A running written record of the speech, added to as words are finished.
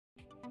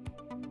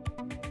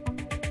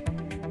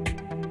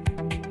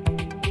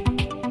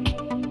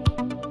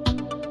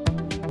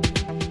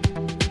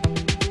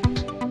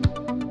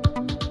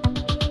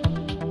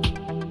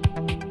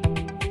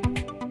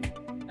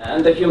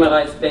and the human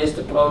rights-based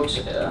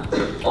approach,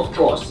 of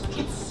course,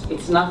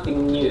 it's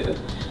nothing new,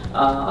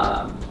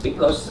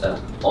 because,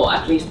 or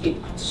at least it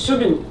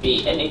shouldn't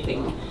be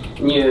anything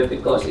new,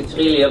 because it's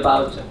really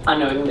about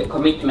honoring the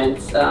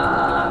commitments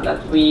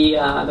that we,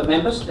 the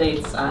member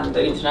states and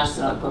the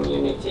international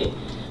community,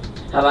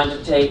 have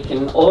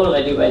undertaken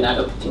already when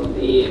adopting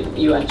the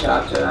UN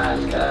Charter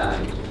and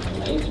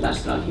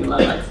international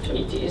human rights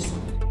treaties.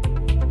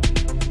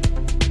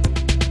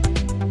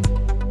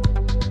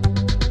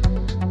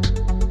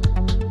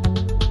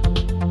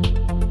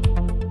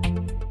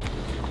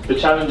 The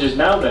challenges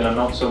now then are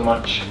not so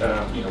much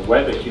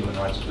whether human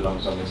rights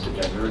belongs on this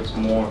agenda, it's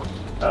more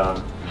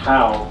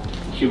how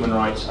human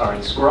rights are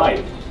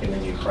inscribed in the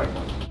new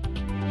framework.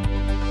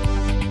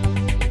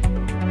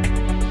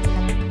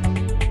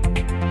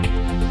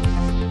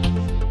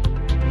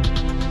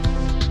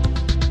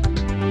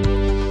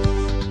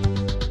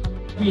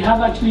 We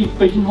have actually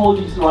pigeonholed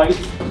these rights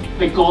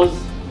because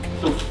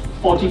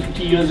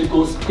 40-50 years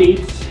ago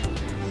states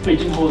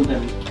pigeonholed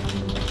them.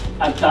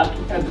 At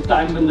the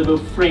time when they were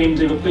framed,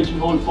 they were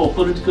pigeonholed for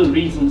political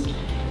reasons,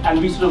 and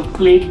we sort of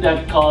played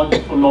that card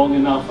for long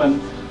enough, and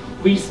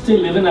we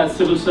still, even as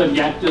civil society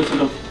actors,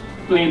 sort of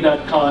play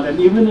that card. And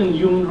even in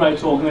human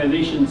rights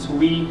organizations,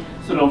 we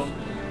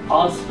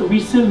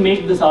still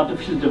make this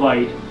artificial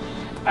divide.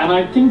 And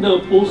I think the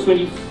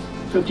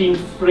post-2015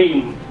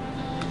 frame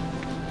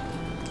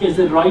is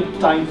the right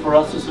time for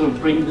us to sort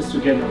of bring this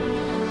together.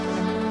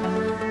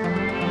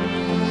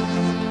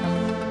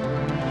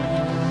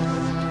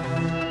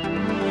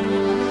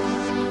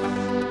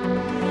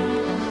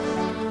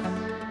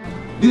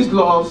 These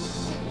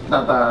laws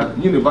that are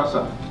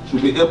universal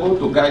should be able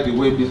to guide the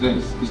way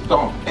business is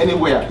done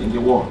anywhere in the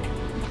world.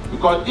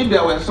 Because if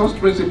there were such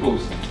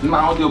principles,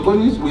 now the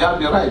Ogonis will have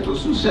the right to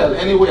sue Shell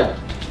anywhere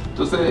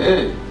to say,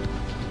 hey,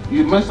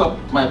 you mess up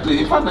my play.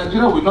 In fact,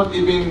 Nigeria will not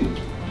even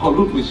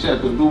collude with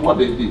Shell to do what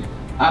they did.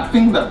 I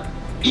think that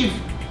if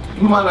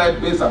human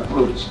rights-based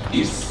approach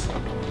is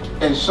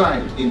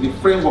enshrined in the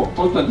framework,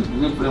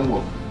 post-2015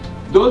 framework,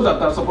 those that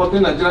are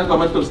supporting Nigerian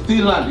government to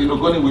steal land in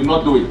Ogoni will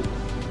not do it.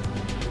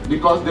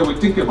 Because they will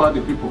think about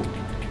the people.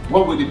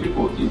 What will the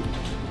people eat?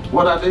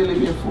 What are they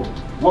living for?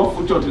 What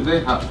future do they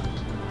have?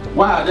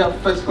 Why are there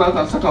first class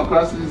and second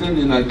class citizens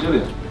in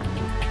Nigeria?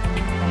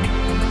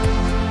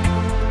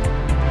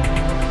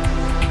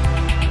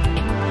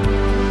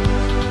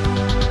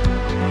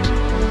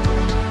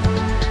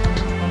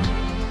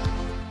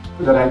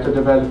 The right to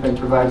development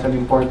provides an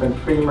important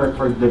framework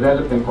for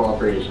development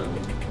cooperation,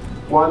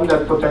 one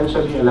that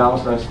potentially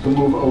allows us to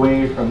move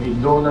away from a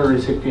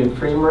donor-recipient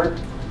framework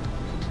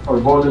or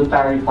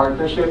voluntary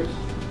partnerships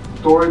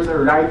towards a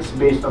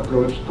rights-based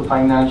approach to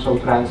financial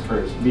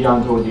transfers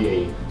beyond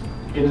ODA,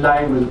 in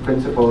line with the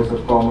principles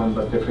of common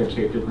but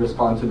differentiated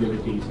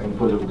responsibilities and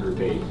polluter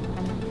pay.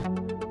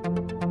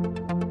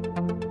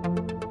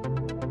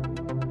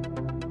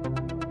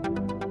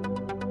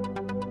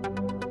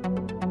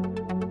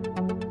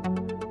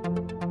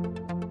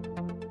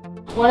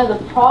 One of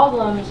the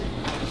problems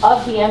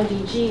of the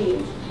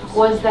MDGs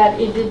was that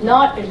it did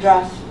not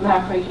address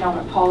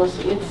macroeconomic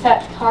policy. It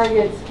set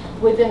targets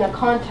within a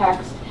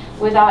context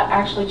without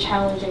actually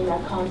challenging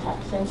that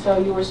context. And so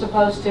you were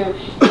supposed to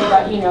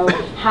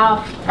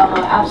have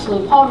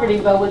absolute poverty,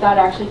 but without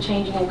actually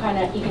changing the kind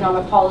of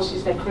economic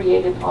policies that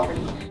created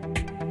poverty.